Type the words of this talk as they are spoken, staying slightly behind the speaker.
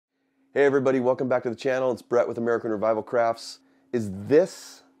Hey everybody, welcome back to the channel. It's Brett with American Revival Crafts. Is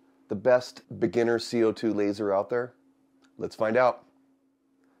this the best beginner CO2 laser out there? Let's find out.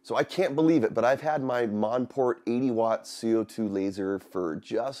 So I can't believe it, but I've had my Monport 80w CO2 laser for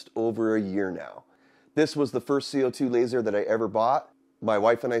just over a year now. This was the first CO2 laser that I ever bought. My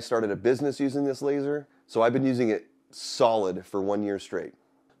wife and I started a business using this laser, so I've been using it solid for 1 year straight.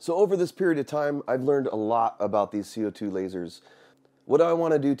 So over this period of time, I've learned a lot about these CO2 lasers. What I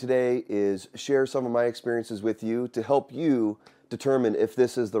want to do today is share some of my experiences with you to help you determine if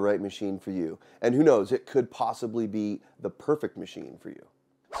this is the right machine for you. And who knows, it could possibly be the perfect machine for you.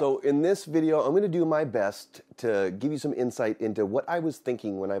 So in this video, I'm going to do my best to give you some insight into what I was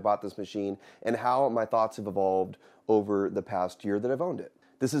thinking when I bought this machine and how my thoughts have evolved over the past year that I've owned it.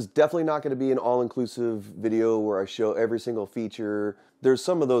 This is definitely not going to be an all-inclusive video where I show every single feature. There's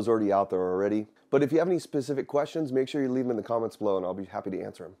some of those already out there already. But if you have any specific questions, make sure you leave them in the comments below and I'll be happy to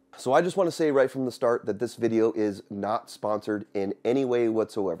answer them. So I just want to say right from the start that this video is not sponsored in any way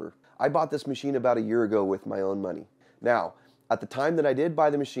whatsoever. I bought this machine about a year ago with my own money. Now, at the time that I did buy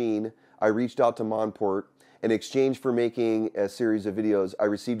the machine, I reached out to Monport. In exchange for making a series of videos, I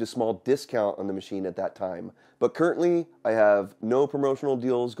received a small discount on the machine at that time. But currently, I have no promotional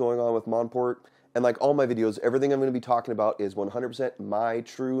deals going on with Monport. And like all my videos, everything I'm going to be talking about is 100% my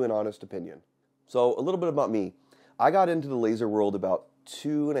true and honest opinion. So a little bit about me. I got into the laser world about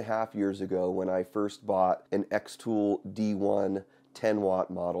 2.5 years ago when I first bought an Xtool D1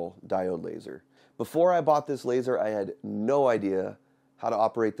 10-watt model diode laser. Before I bought this laser, I had no idea how to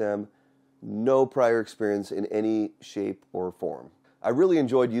operate them, no prior experience in any shape or form. I really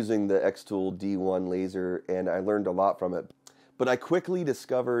enjoyed using the Xtool D1 laser and I learned a lot from it, but I quickly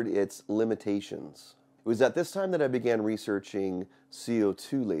discovered its limitations. It was at this time that I began researching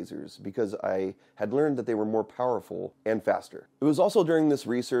CO2 lasers because I had learned that they were more powerful and faster. It was also during this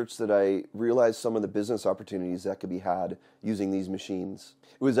research that I realized some of the business opportunities that could be had using these machines.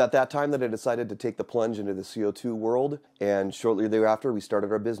 It was at that time that I decided to take the plunge into the CO2 world, and shortly thereafter we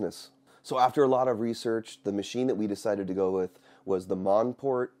started our business. So after a lot of research, the machine that we decided to go with was the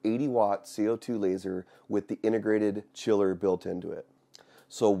Monport 80w CO2 laser with the integrated chiller built into it.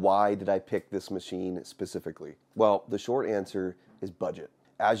 So why did I pick this machine specifically? Well, the short answer is budget.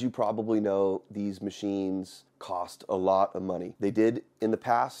 As you probably know, these machines cost a lot of money. They did in the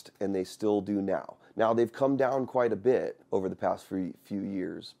past and they still do now. Now they've come down quite a bit over the past few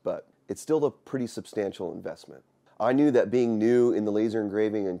years, but it's still a pretty substantial investment. I knew that being new in the laser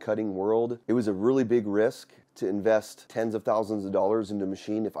engraving and cutting world, it was a really big risk to invest tens of thousands of dollars into a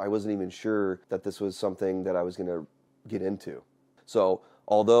machine if I wasn't even sure that this was something that I was going to get into. So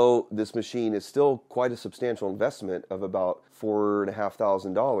although this machine is still quite a substantial investment of about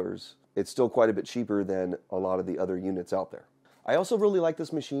 $4,500, it's still quite a bit cheaper than a lot of the other units out there. I also really like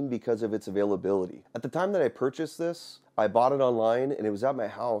this machine because of its availability. At the time that I purchased this, I bought it online and it was at my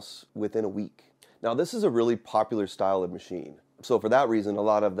house within a week. Now this is a really popular style of machine. So for that reason, a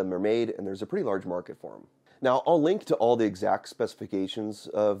lot of them are made and there's a pretty large market for them. Now, I'll link to all the exact specifications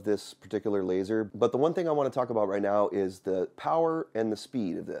of this particular laser, but the one thing I want to talk about right now is the power and the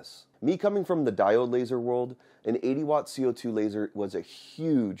speed of this. Me coming from the diode laser world, an 80w CO2 laser was a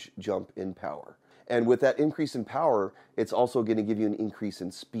huge jump in power. And with that increase in power, it's also going to give you an increase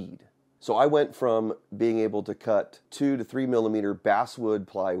in speed. So I went from being able to cut 2 to 3 millimeter basswood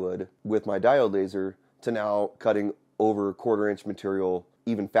plywood with my diode laser to now cutting over 1/4 inch material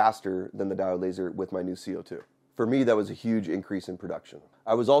even faster than the diode laser with my new CO2. For me, that was a huge increase in production.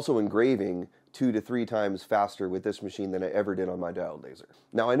 I was also engraving 2 to 3 times faster with this machine than I ever did on my diode laser.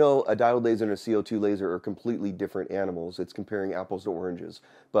 Now I know a diode laser and a CO2 laser are completely different animals. It's comparing apples to oranges.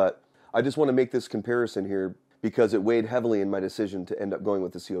 But I just want to make this comparison here because it weighed heavily in my decision to end up going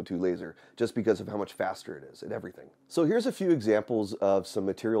with the CO2 laser, just because of how much faster it is at everything. So here's a few examples of some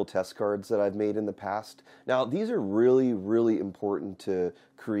material test cards that I've made in the past. Now these are really, really important to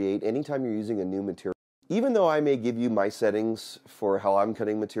create anytime you're using a new material. Even though I may give you my settings for how I'm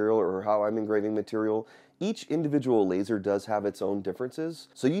cutting material or how I'm engraving material, each individual laser does have its own differences.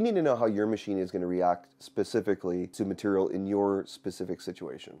 So you need to know how your machine is going to react specifically to material in your specific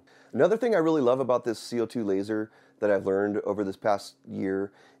situation. Another thing I really love about this CO2 laser that I've learned over this past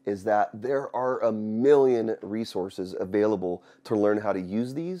year is that there are a million resources available to learn how to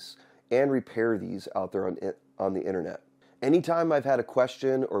use these and repair these out there on the internet. Anytime I've had a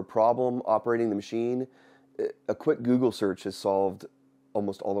question or problem operating the machine, a quick Google search has solved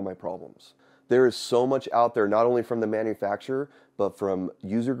almost all of my problems. There is so much out there, not only from the manufacturer, but from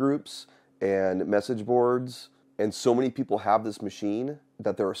user groups and message boards. And so many people have this machine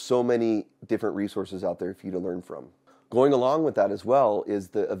that there are so many different resources out there for you to learn from. Going along with that as well is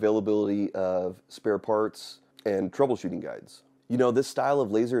the availability of spare parts and troubleshooting guides. You know, this style of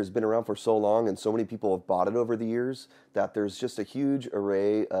laser has been around for so long and so many people have bought it over the years that there's just a huge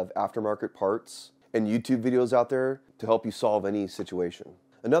array of aftermarket parts and YouTube videos out there to help you solve any situation.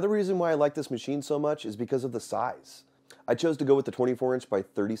 Another reason why I like this machine so much is because of the size. I chose to go with the 24-inch by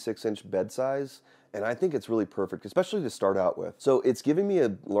 36-inch bed size, and I think it's really perfect, especially to start out with. So it's giving me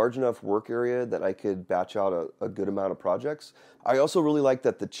a large enough work area that I could batch out a good amount of projects. I also really like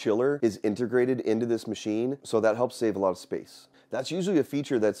that the chiller is integrated into this machine, so that helps save a lot of space. That's usually a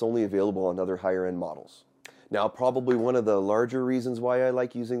feature that's only available on other higher-end models. Now, probably one of the larger reasons why I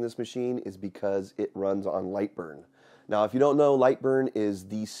like using this machine is because it runs on Lightburn. Now, if you don't know, Lightburn is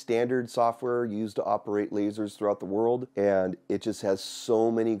the standard software used to operate lasers throughout the world, and it just has so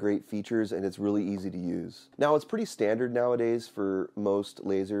many great features and it's really easy to use. Now, it's pretty standard nowadays for most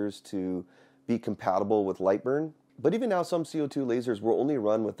lasers to be compatible with Lightburn, but even now some CO2 lasers will only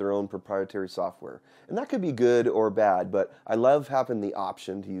run with their own proprietary software. And that could be good or bad, but I love having the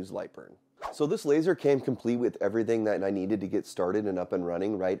option to use Lightburn. So this laser came complete with everything that I needed to get started and up and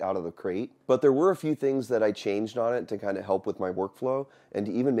running right out of the crate. But there were a few things that I changed on it to kind of help with my workflow and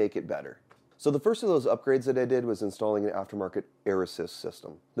to even make it better. So the first of those upgrades that I did was installing an aftermarket air assist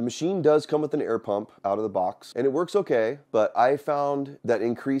system. The machine does come with an air pump out of the box, and it works okay, but I found that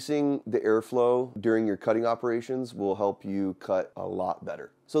increasing the airflow during your cutting operations will help you cut a lot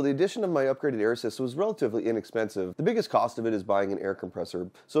better. So the addition of my upgraded air assist was relatively inexpensive. The biggest cost of it is buying an air compressor.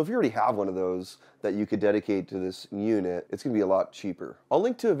 So if you already have one of those that you could dedicate to this unit, it's going to be a lot cheaper. I'll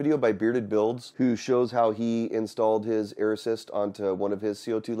link to a video by Bearded Builds who shows how he installed his air assist onto one of his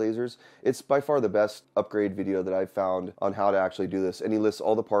CO2 lasers. It's by far the best upgrade video that I've found on how to actually do this, and he lists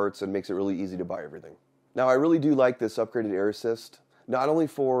all the parts and makes it really easy to buy everything. Now, I really do like this upgraded air assist, not only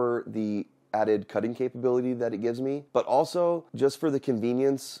for the added cutting capability that it gives me, but also just for the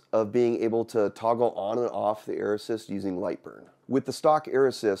convenience of being able to toggle on and off the air assist using Lightburn. With the stock air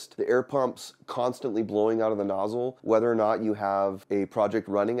assist, the air pump's constantly blowing out of the nozzle, whether or not you have a project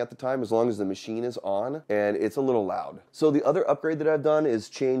running at the time, as long as the machine is on, and it's a little loud. So the other upgrade that I've done is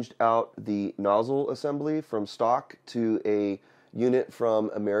changed out the nozzle assembly from stock to a unit from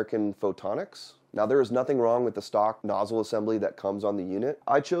American Photonics. Now, there is nothing wrong with the stock nozzle assembly that comes on the unit.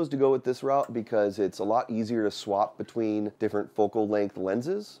 I chose to go with this route because it's a lot easier to swap between different focal length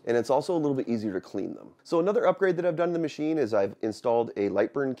lenses, and it's also a little bit easier to clean them. So another upgrade that I've done in the machine is I've installed a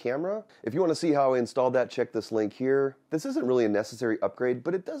Lightburn camera. If you want to see how I installed that, check this link here. This isn't really a necessary upgrade,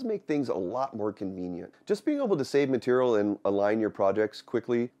 but it does make things a lot more convenient. Just being able to save material and align your projects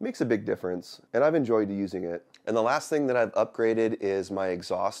quickly makes a big difference, and I've enjoyed using it. And the last thing that I've upgraded is my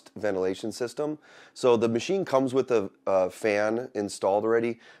exhaust ventilation system. So the machine comes with a fan installed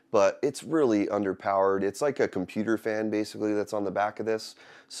already, but it's really underpowered. It's like a computer fan basically that's on the back of this.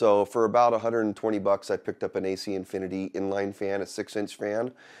 So for about 120 bucks, I picked up an AC Infinity inline fan, a 6-inch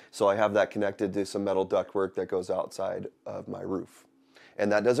fan. So I have that connected to some metal ductwork that goes outside of my roof.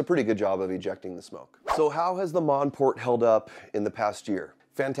 And that does a pretty good job of ejecting the smoke. So how has the Monport held up in the past year?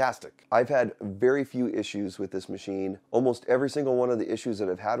 Fantastic. I've had very few issues with this machine. Almost every single one of the issues that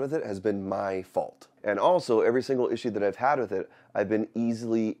I've had with it has been my fault. And also every single issue that I've had with it, I've been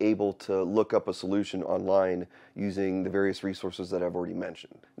easily able to look up a solution online using the various resources that I've already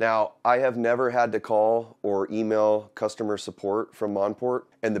mentioned. Now, I have never had to call or email customer support from Monport,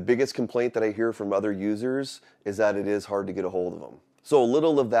 and the biggest complaint that I hear from other users is that it is hard to get a hold of them. So a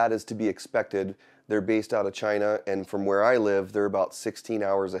little of that is to be expected. They're based out of China, and from where I live, they're about 16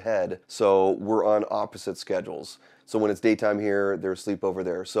 hours ahead. So we're on opposite schedules. So when it's daytime here, they're asleep over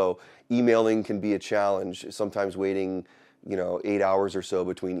there. So emailing can be a challenge, sometimes waiting, 8 hours or so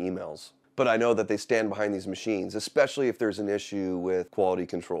between emails. But I know that they stand behind these machines, especially if there's an issue with quality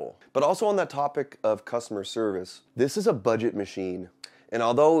control. But also on that topic of customer service, this is a budget machine. And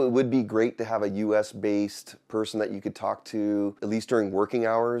although it would be great to have a US-based person that you could talk to, at least during working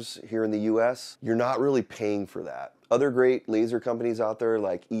hours here in the US, you're not really paying for that. Other great laser companies out there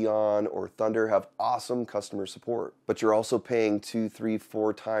like Eon or Thunder have awesome customer support, but you're also paying 2, 3,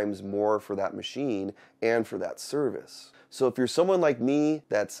 4 times more for that machine and for that service. So if you're someone like me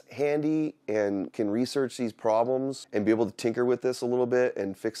that's handy and can research these problems and be able to tinker with this a little bit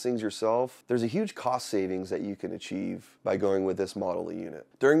and fix things yourself, there's a huge cost savings that you can achieve by going with this model of unit.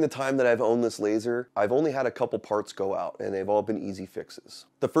 During the time that I've owned this laser, I've only had a couple parts go out, and they've all been easy fixes.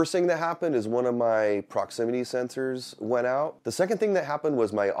 The first thing that happened is one of my proximity sensors went out. The second thing that happened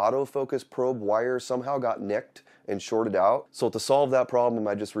was my autofocus probe wire somehow got nicked and shorted out. So to solve that problem,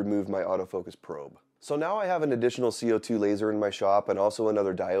 I just removed my autofocus probe. So now I have an additional CO2 laser in my shop and also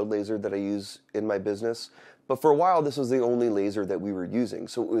another diode laser that I use in my business. But for a while, this was the only laser that we were using,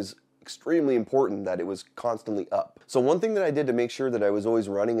 so it was extremely important that it was constantly up. So one thing that I did to make sure that I was always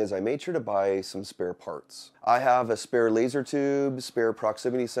running is I made sure to buy some spare parts. I have a spare laser tube, spare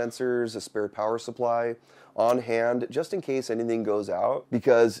proximity sensors, a spare power supply on hand just in case anything goes out,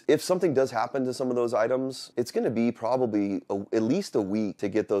 because if something does happen to some of those items, it's going to be probably at least a week to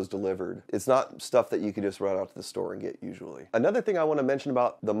get those delivered. It's not stuff that you can just run out to the store and get usually. Another thing I want to mention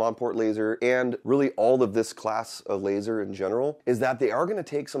about the Monport laser, and really all of this class of laser in general, is that they are going to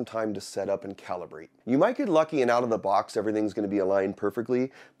take some time to set up and calibrate. You might get lucky and out of the box everything's going to be aligned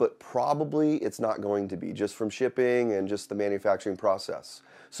perfectly, but probably it's not going to be, just from shipping and just the manufacturing process.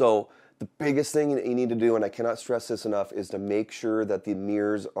 So the biggest thing that you need to do, and I cannot stress this enough, is to make sure that the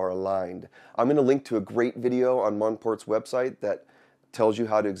mirrors are aligned. I'm going to link to a great video on Monport's website that tells you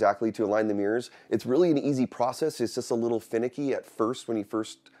how to exactly align the mirrors. It's really an easy process. It's just a little finicky at first when you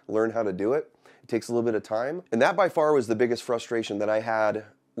first learn how to do it. It takes a little bit of time. And that by far was the biggest frustration that I had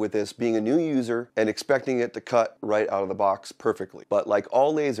with this, being a new user and expecting it to cut right out of the box perfectly. But like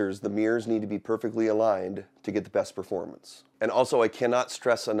all lasers, the mirrors need to be perfectly aligned to get the best performance. And also, I cannot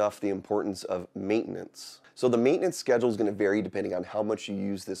stress enough the importance of maintenance. So the maintenance schedule is going to vary depending on how much you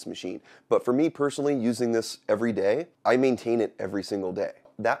use this machine. But for me personally, using this every day, I maintain it every single day.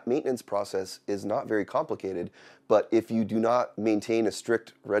 That maintenance process is not very complicated, but if you do not maintain a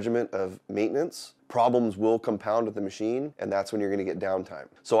strict regimen of maintenance, problems will compound with the machine, and that's when you're going to get downtime.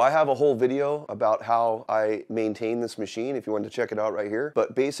 So I have a whole video about how I maintain this machine if you want to check it out right here.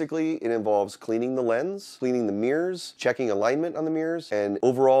 But basically, it involves cleaning the lens, cleaning the mirrors, checking alignment on the mirrors, and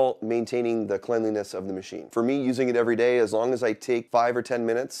overall maintaining the cleanliness of the machine. For me, using it every day, as long as I take 5 or 10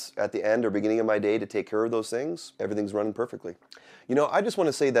 minutes at the end or beginning of my day to take care of those things, everything's running perfectly. You know, I just want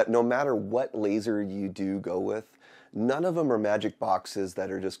to say that no matter what laser you do go with, none of them are magic boxes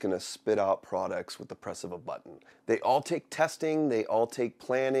that are just going to spit out products with the press of a button. They all take testing, they all take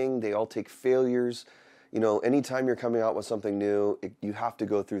planning, they all take failures. You know, anytime you're coming out with something new, you have to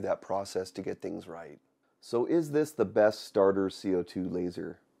go through that process to get things right. So is this the best starter CO2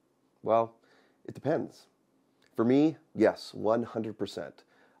 laser? Well, it depends. For me, yes, 100%.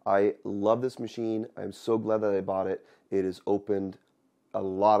 I love this machine. I'm so glad that I bought it. It has opened a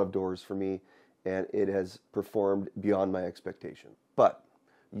lot of doors for me, and it has performed beyond my expectation. But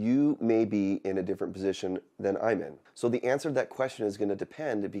you may be in a different position than I'm in. So the answer to that question is going to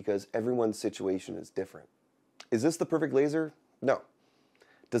depend, because everyone's situation is different. Is this the perfect laser? No.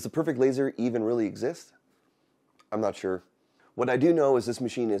 Does the perfect laser even really exist? I'm not sure. What I do know is this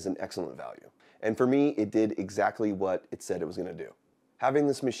machine is an excellent value. And for me, it did exactly what it said it was going to do. Having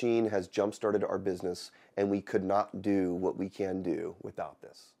this machine has jump-started our business, and we could not do what we can do without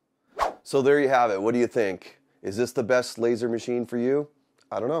this. So there you have it. What do you think? Is this the best laser machine for you?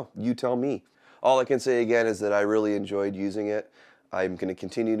 I don't know. You tell me. All I can say again is that I really enjoyed using it. I'm going to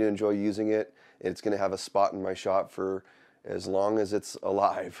continue to enjoy using it. It's going to have a spot in my shop for as long as it's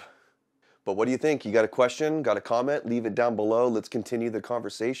alive. But what do you think? You got a question? Got a comment? Leave it down below. Let's continue the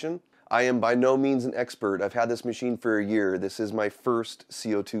conversation. I am by no means an expert. I've had this machine for a year. This is my first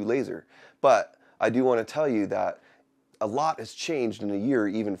CO2 laser. But I do want to tell you that a lot has changed in a year,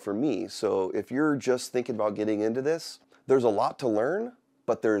 even for me. So if you're just thinking about getting into this, there's a lot to learn,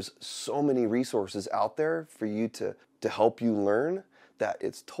 but there's so many resources out there for you to help you learn that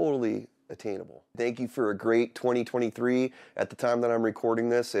it's totally attainable. Thank you for a great 2023. At the time that I'm recording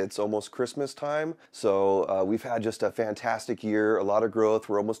this, it's almost Christmas time. So we've had just a fantastic year, a lot of growth.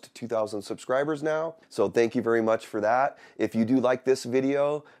 We're almost to 2,000 subscribers now. So thank you very much for that. If you do like this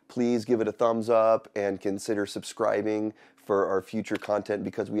video, please give it a thumbs up and consider subscribing for our future content,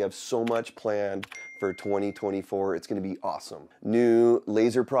 because we have so much planned for 2024. It's going to be awesome. New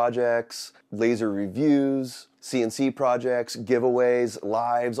laser projects, laser reviews, CNC projects, giveaways,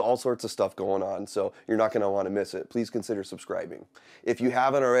 lives, all sorts of stuff going on. So you're not going to want to miss it. Please consider subscribing. If you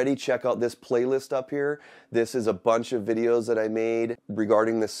haven't already, check out this playlist up here. This is a bunch of videos that I made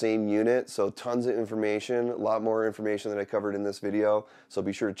regarding the same unit. So tons of information, a lot more information than I covered in this video. So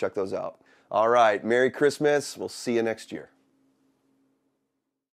be sure to check those out. All right, Merry Christmas. We'll see you next year.